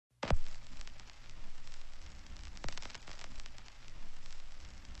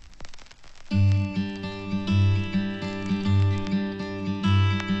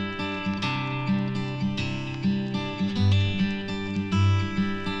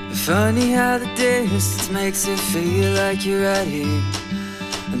Funny how the distance makes it feel like you're right here.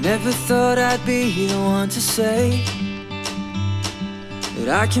 I never thought I'd be the one to say that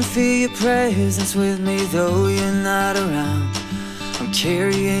I can feel your presence with me though you're not around. I'm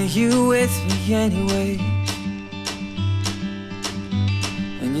carrying you with me anyway.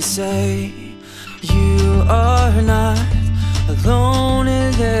 And you say you are not alone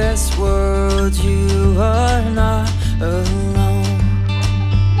in this world. You are not alone.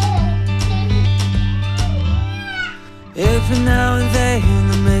 Every now and then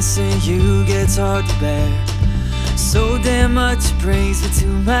the missing you gets hard to bear. So damn much it brings me to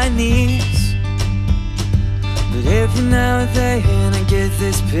my knees. But every now and then I get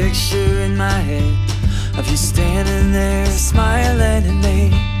this picture in my head of you standing there smiling at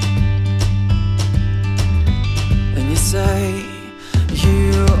me. And you say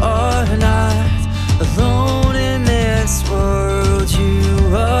you are not alone in this world.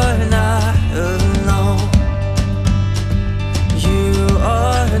 You are not alone. You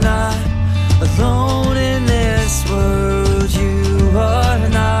are not alone in this world. You are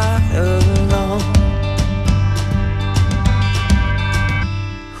not alone.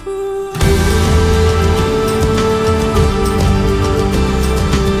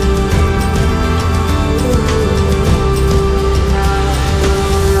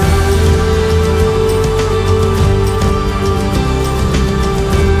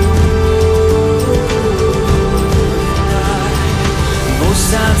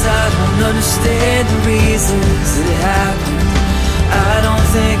 Sometimes I don't understand the reasons that it happened. I don't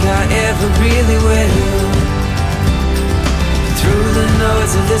think I ever really will. Through the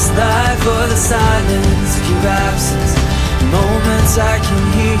noise of this life or the silence of your absence, moments I can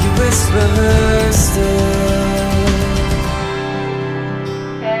hear you whisper still.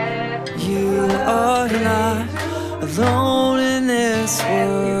 You are not alone in this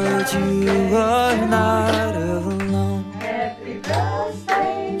world. You are not alone.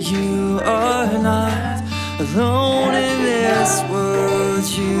 You are not alone in this world.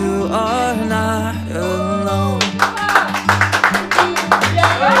 You are